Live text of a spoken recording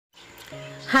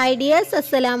Hi dears,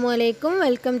 Assalamualaikum.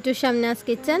 Welcome to Shamna's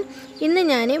Kitchen. ഇന്ന്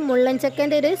ഞാൻ മുള്ളൻ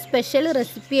ചക്കന്റെ ഒരു സ്പെഷ്യൽ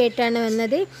റെസിപ്പി ആയിട്ടാണ്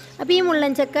വന്നത്. അപ്പോൾ ഈ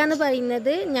മുള്ളൻ ചക്ക എന്ന്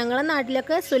പറയുന്നത് ഞങ്ങളുടെ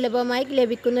നാട്ടിലൊക്കെ സുലഭമായി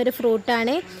ലഭിക്കുന്ന ഒരു ഫ്രൂട്ട്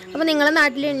ആണ്. അപ്പോൾ നിങ്ങളുടെ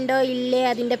നാട്ടിൽ ഉണ്ടോ ഇല്ലേ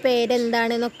അതിന്റെ പേര്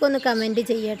എന്താണ് എന്നൊക്കെ ഒന്ന് കമന്റ്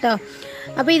ചെയ്യട്ടോ.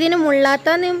 അപ്പോൾ ഇതിന് മുള്ളാത്ത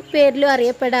എന്ന പേരിലും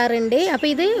അറിയപ്പെടാറുണ്ട്. അപ്പോൾ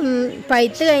ഇത്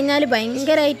പഴുത്ത് കഴിഞ്ഞാൽ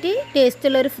ഭയങ്കരമായിട്ട് ടേസ്റ്റ്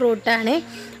ഉള്ള ഒരു ഫ്രൂട്ട് ആണ്.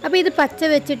 അപ്പോൾ ഇത് പച്ച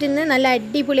വെച്ചിട്ട് നല്ല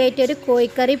അടിപൊളിയായിട്ട് ഒരു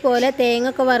കോഴിക്കറി പോലെ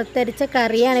തേങ്ങയൊക്കെ വറുത്തരച്ച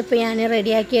കറിയാണ് ഇപ്പോൾ ഞാൻ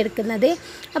റെഡിയാക്കി എടുക്കുന്നത്.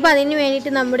 അപ്പോൾ അതിന്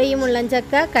വേണ്ടിയിട്ട് നമ്മുടെ ഈ മുള്ളൻ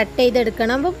ചക്ക കട്ട്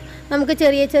ചെയ്തെടുക്കണം. അപ്പം നമുക്ക്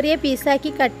ചെറിയ ചെറിയ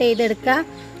പീസാക്കി കട്ട് ചെയ്തെടുക്കാം.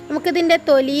 നമുക്കിതിൻ്റെ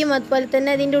തൊലിയും അതുപോലെ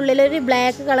തന്നെ അതിൻ്റെ ഉള്ളിലൊരു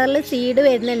ബ്ലാക്ക് കളറിൽ സീഡ്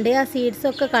വരുന്നുണ്ട്. ആ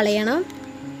സീഡ്സൊക്കെ കളയണം.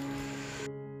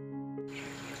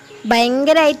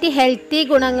 ഭയങ്കരമായിട്ട് ഹെൽത്തി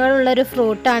ഗുണങ്ങളുള്ളൊരു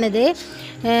ഫ്രൂട്ടാണിത്.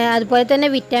 അതുപോലെ തന്നെ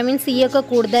വിറ്റാമിൻ സി ഒക്കെ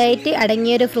കൂടുതലായിട്ട്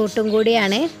അടങ്ങിയൊരു ഫ്രൂട്ടും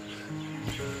കൂടിയാണ്.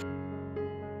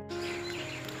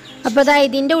 അപ്പോൾ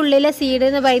ഇതിൻ്റെ ഉള്ളിലെ സീഡ്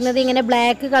എന്ന് പറയുന്നത് ഇങ്ങനെ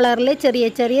ബ്ലാക്ക് കളറിൽ ചെറിയ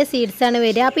ചെറിയ സീഡ്സാണ്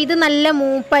വരിക. അപ്പോൾ ഇത് നല്ല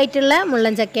മൂപ്പായിട്ടുള്ള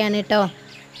മുള്ളൻ ചക്കയാണ് കേട്ടോ.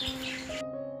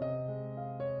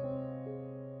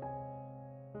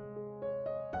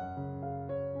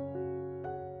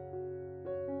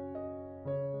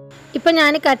 ഇപ്പോൾ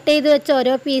ഞാൻ കട്ട് ചെയ്ത് വെച്ച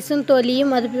ഓരോ പീസും തൊലിയും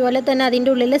അതുപോലെ തന്നെ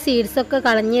അതിൻ്റെ ഉള്ളിലെ സീഡ്സൊക്കെ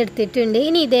കളഞ്ഞെടുത്തിട്ടുണ്ട്.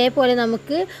 ഇനി ഇതേപോലെ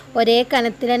നമുക്ക് ഒരേ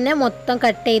കനത്തിൽ തന്നെ മൊത്തം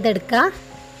കട്ട് ചെയ്തെടുക്കാം.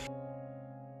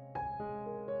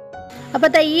 അപ്പോൾ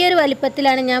ഈ ഒരു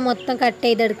വലിപ്പത്തിലാണ് ഞാൻ മൊത്തം കട്ട്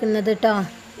ചെയ്തെടുക്കുന്നത് കേട്ടോ.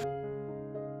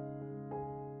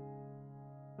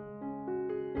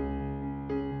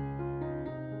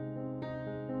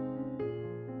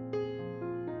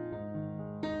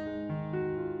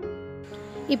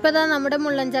 ഇപ്പോൾ നമ്മുടെ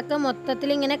മുള്ളൻ ചക്ക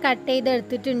മൊത്തത്തിൽ ഇങ്ങനെ കട്ട്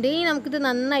ചെയ്തെടുത്തിട്ടുണ്ട്. ഇനി നമുക്കിത്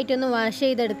നന്നായിട്ടൊന്ന് വാഷ്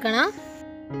ചെയ്തെടുക്കണം.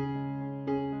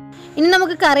 ഇനി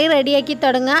നമുക്ക് കറി റെഡിയാക്കി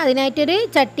തുടങ്ങാം. അതിനായിട്ടൊരു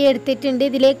ചട്ടി എടുത്തിട്ടുണ്ട്.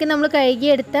 ഇതിലേക്ക് നമ്മൾ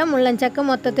കഴുകിയെടുത്ത മുള്ളൻ ചക്ക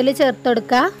മൊത്തത്തിൽ ചേർത്ത്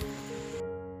കൊടുക്കുക.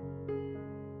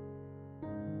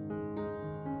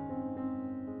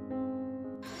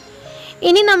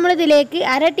 ഇനി നമ്മളിതിലേക്ക്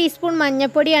 1/2 ടീസ്പൂൺ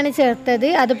മഞ്ഞൾപ്പൊടിയാണ് ചേർത്തത്.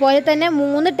 അതുപോലെ തന്നെ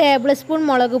 3 ടേബിൾ സ്പൂൺ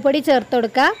മുളക് പൊടി ചേർത്ത്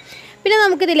കൊടുക്കുക. പിന്നെ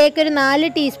നമുക്കിതിലേക്ക് ഒരു 4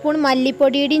 ടീസ്പൂൺ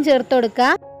മല്ലിപ്പൊടിയുടെയും ചേർത്ത് കൊടുക്കുക.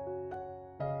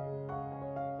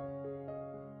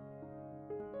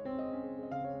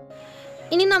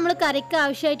 ഇനി നമ്മൾ കറിക്ക്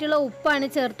ആവശ്യമായിട്ടുള്ള ഉപ്പാണ്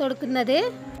ചേർത്ത് കൊടുക്കുന്നത്.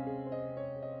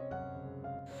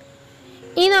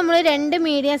 ഇനി നമ്മൾ 2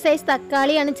 മീഡിയം സൈസ്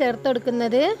തക്കാളിയാണ് ചേർത്ത്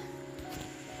കൊടുക്കുന്നത്.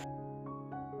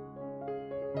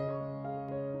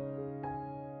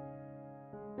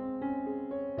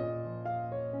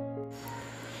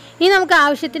 ഇനി നമുക്ക്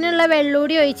ആവശ്യത്തിനുള്ള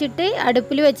വെള്ളൂടി ഒഴിച്ചിട്ട്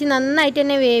അടുപ്പിൽ വെച്ച് നന്നായിട്ട്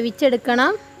തന്നെ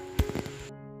വേവിച്ചെടുക്കണം.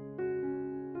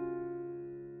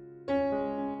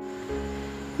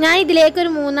 ഞാൻ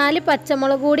ഇതിലേക്കൊരു 3-4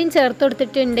 പച്ചമുളക് കൂടിയും ചേർത്ത്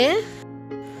കൊടുത്തിട്ടുണ്ട്.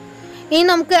 ഇനി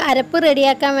നമുക്ക് അരപ്പ്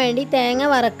റെഡിയാക്കാൻ വേണ്ടി തേങ്ങ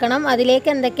വറക്കണം. അതിലേക്ക്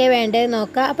എന്തൊക്കെയാണ് വേണ്ടത്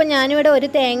നോക്കാം. അപ്പോൾ ഞാനിവിടെ ഒരു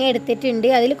തേങ്ങ എടുത്തിട്ടുണ്ട്.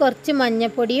 അതിൽ കുറച്ച്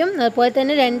മഞ്ഞൾപ്പൊടിയും അതുപോലെ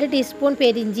തന്നെ 2 ടീസ്പൂൺ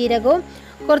പെരിഞ്ജീരകവും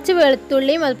കുറച്ച്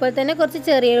വെളുത്തുള്ളിയും അതുപോലെ തന്നെ കുറച്ച്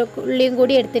ചെറിയ ഉള്ളിയും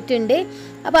കൂടി എടുത്തിട്ടുണ്ട്.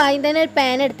 അപ്പോൾ ആദ്യം തന്നെ ഒരു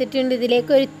പാൻ എടുത്തിട്ടുണ്ട്.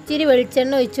 ഇതിലേക്ക് ഒരു ഇച്ചിരി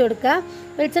വെളിച്ചെണ്ണ ഒഴിച്ച് കൊടുക്കുക.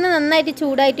 വെളിച്ചെണ്ണ നന്നായിട്ട്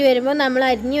ചൂടായിട്ട് വരുമ്പോൾ നമ്മൾ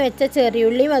അരിഞ്ഞു വെച്ച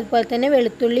ചെറിയുള്ളിയും അതുപോലെ തന്നെ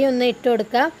വെളുത്തുള്ളിയും ഒന്ന് ഇട്ട്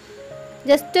കൊടുക്കുക.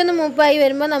 ജസ്റ്റ് ഒന്ന് മൂപ്പായി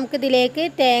വരുമ്പോൾ നമുക്കിതിലേക്ക്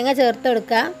തേങ്ങ ചേർത്ത്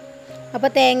കൊടുക്കുക.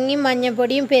 അപ്പോൾ തേങ്ങയും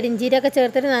മഞ്ഞൾപ്പൊടിയും പെരിഞ്ജീരകമൊക്കെ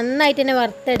ചേർത്തിട്ട് നന്നായിട്ട് തന്നെ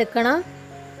വറുത്തെടുക്കണം.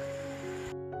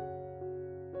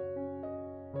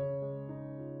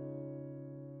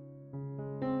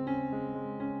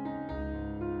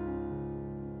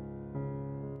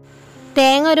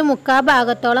 തേങ്ങ ഒരു 3/4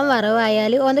 ഭാഗത്തോളം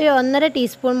വറവായാൽ 1.5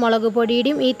 ടീസ്പൂൺ മുളക്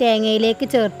പൊടിയുടെയും ഈ തേങ്ങയിലേക്ക്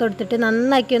ചേർത്ത് കൊടുത്തിട്ട്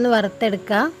നന്നാക്കി ഒന്ന്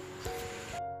വറുത്തെടുക്കുക.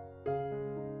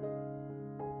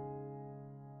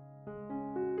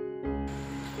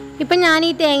 ഇപ്പം ഞാൻ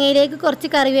ഈ തേങ്ങയിലേക്ക് കുറച്ച്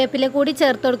കറിവേപ്പില കൂടി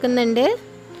ചേർത്ത് കൊടുക്കുന്നുണ്ട്.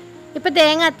 ഇപ്പോൾ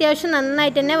തേങ്ങ അത്യാവശ്യം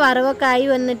നന്നായിട്ട് തന്നെ വറവൊക്കെ ആയി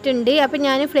വന്നിട്ടുണ്ട്. അപ്പോൾ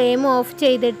ഞാൻ ഫ്ലെയിം ഓഫ്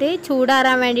ചെയ്തിട്ട്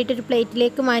ചൂടാറാൻ വേണ്ടിയിട്ട് ഒരു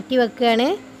പ്ലേറ്റിലേക്ക് മാറ്റി വെക്കുകയാണ്.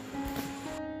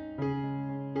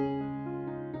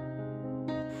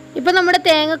 ഇപ്പോൾ നമ്മുടെ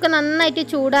തേങ്ങ ഒക്കെ നന്നായിട്ട്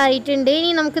ചൂടായിട്ടുണ്ട്.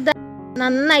 ഇനി നമുക്ക്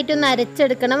നന്നായിട്ടൊന്ന്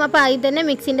അരച്ചെടുക്കണം. അപ്പോൾ ആദ്യം തന്നെ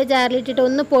മിക്സിൻ്റെ ജാറിലിട്ടിട്ട്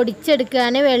ഒന്ന്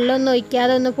പൊടിച്ചെടുക്കുകയാണ്. വെള്ളമൊന്നും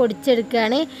ഒഴിക്കാതെ ഒന്ന്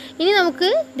പൊടിച്ചെടുക്കുകയാണ്. ഇനി നമുക്ക്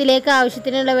ഇതിലേക്ക്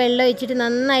ആവശ്യത്തിനുള്ള വെള്ളം ഒഴിച്ചിട്ട്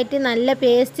നന്നായിട്ട് നല്ല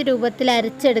പേസ്റ്റ് രൂപത്തിൽ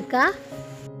അരച്ചെടുക്കുക.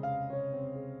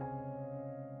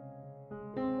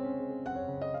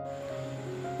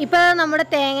 ഇപ്പോൾ നമ്മുടെ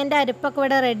തേങ്ങൻ്റെ അരപ്പൊക്കെ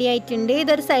ഇവിടെ റെഡി ആയിട്ടുണ്ട്.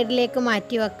 ഇതൊരു സൈഡിലേക്ക്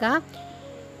മാറ്റി വെക്കാം.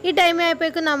 ഈ ടൈം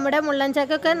ആയപ്പോഴേക്കും നമ്മുടെ മുള്ളൻ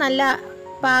ചക്കൊക്കെ നല്ല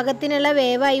പാകത്തിനുള്ള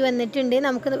വേവായി വന്നിട്ടുണ്ട്.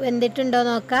 നമുക്ക് വെന്തിട്ടുണ്ടോ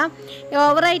നോക്കാം.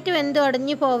 ഓവറായിട്ട് വെന്ത്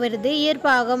ഉടഞ്ഞു പോവരുത്. ഈ ഒരു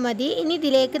പാകം മതി. ഇനി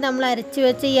ഇതിലേക്ക് നമ്മൾ അരച്ച്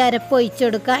വെച്ച് ഈ അരപ്പ് ഒഴിച്ചു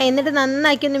കൊടുക്കുക. എന്നിട്ട്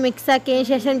നന്നാക്കി ഒന്ന് മിക്സ് ആക്കിയതിന്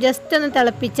ശേഷം ജസ്റ്റ് ഒന്ന്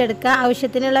തിളപ്പിച്ചെടുക്കുക.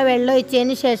 ആവശ്യത്തിനുള്ള വെള്ളം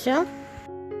ഒഴിച്ചതിന് ശേഷം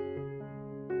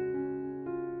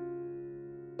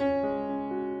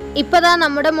ഇപ്പോൾ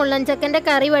നമ്മുടെ മുള്ളൻ ചക്കൻ്റെ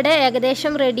കറി ഇവിടെ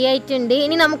ഏകദേശം റെഡി ആയിട്ടുണ്ട്.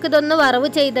 ഇനി നമുക്കിതൊന്ന് വറവ്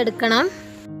ചെയ്തെടുക്കണം.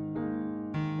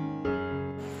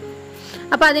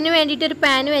 അപ്പോൾ അതിന് വേണ്ടിയിട്ട് ഒരു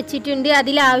പാൻ വെച്ചിട്ടുണ്ട്.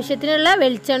 അതിൽ ആവശ്യത്തിനുള്ള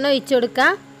വെളിച്ചെണ്ണ ഒഴിച്ചു കൊടുക്കുക.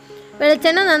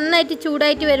 വെളിച്ചെണ്ണ നന്നായിട്ട്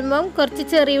ചൂടായിട്ട് വരുമ്പം കുറച്ച്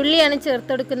ചെറിയുള്ളിയാണ്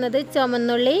ചേർത്ത് കൊടുക്കുന്നത്,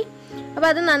 ചുമന്നുള്ളി. അപ്പോൾ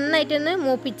അത് നന്നായിട്ടൊന്ന്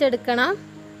മൂപ്പിച്ചെടുക്കണം.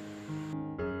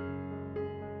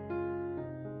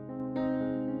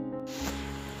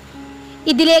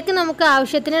 ഇതിലേക്ക് നമുക്ക്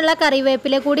ആവശ്യത്തിനുള്ള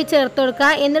കറിവേപ്പില കൂടി ചേർത്ത് കൊടുക്കുക.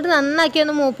 എന്നിട്ട് നന്നാക്കി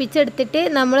ഒന്ന് മൂപ്പിച്ചെടുത്തിട്ട്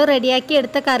നമ്മൾ റെഡിയാക്കി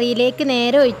എടുത്ത കറിയിലേക്ക്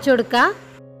നേരെ ഒഴിച്ചു കൊടുക്കുക.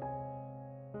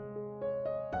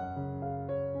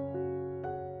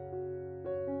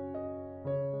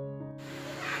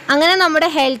 അങ്ങനെ നമ്മുടെ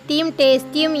ഹെൽത്തിയും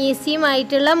ടേസ്റ്റിയും ഈസിയും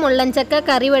ആയിട്ടുള്ള മുള്ളൻ ചക്ക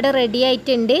കറി ഇവിടെ റെഡി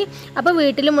ആയിട്ടുണ്ട്. അപ്പോൾ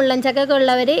വീട്ടിൽ മുള്ളൻ ചക്ക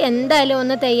ഉള്ളവർ എന്തായാലും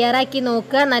ഒന്ന് തയ്യാറാക്കി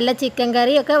നോക്കുക. നല്ല ചിക്കൻ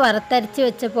കറിയൊക്കെ വറുത്തരച്ച്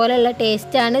വെച്ച പോലെയുള്ള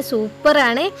ടേസ്റ്റാണ്,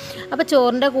 സൂപ്പറാണ്. അപ്പോൾ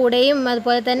ചോറിൻ്റെ കൂടെയും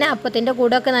അതുപോലെ തന്നെ അപ്പത്തിൻ്റെ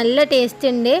കൂടെയൊക്കെ നല്ല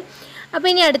ടേസ്റ്റ് ഉണ്ട്. അപ്പോൾ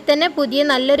ഇനി അടുത്ത് തന്നെ പുതിയ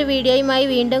നല്ലൊരു വീഡിയോയുമായി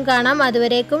വീണ്ടും കാണാം.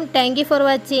 അതുവരേക്കും താങ്ക് യു ഫോർ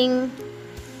വാച്ചിങ്.